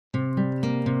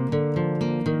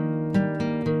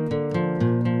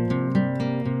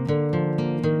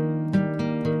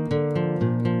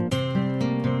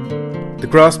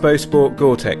Grassbow Sport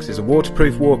GORE-TEX is a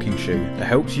waterproof walking shoe that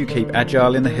helps you keep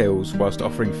agile in the hills whilst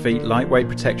offering feet lightweight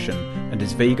protection and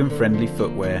is vegan-friendly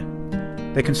footwear.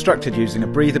 They're constructed using a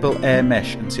breathable air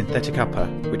mesh and synthetic upper,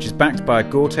 which is backed by a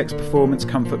GORE-TEX Performance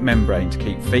Comfort membrane to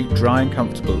keep feet dry and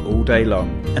comfortable all day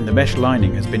long, and the mesh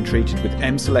lining has been treated with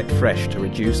M-Select Fresh to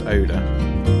reduce odour.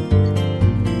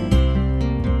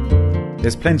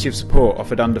 There's plenty of support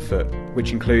offered underfoot,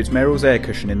 which includes Merrell's air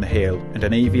cushion in the heel and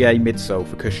an EVA midsole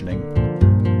for cushioning.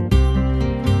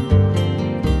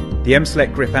 The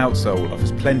M-Select Grip outsole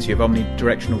offers plenty of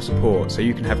omnidirectional support so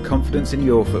you can have confidence in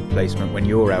your foot placement when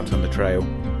you're out on the trail.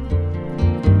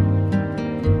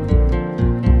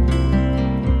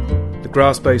 The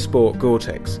Grassbow Sport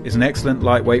GORE-TEX is an excellent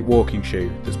lightweight walking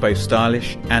shoe that's both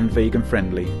stylish and vegan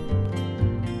friendly.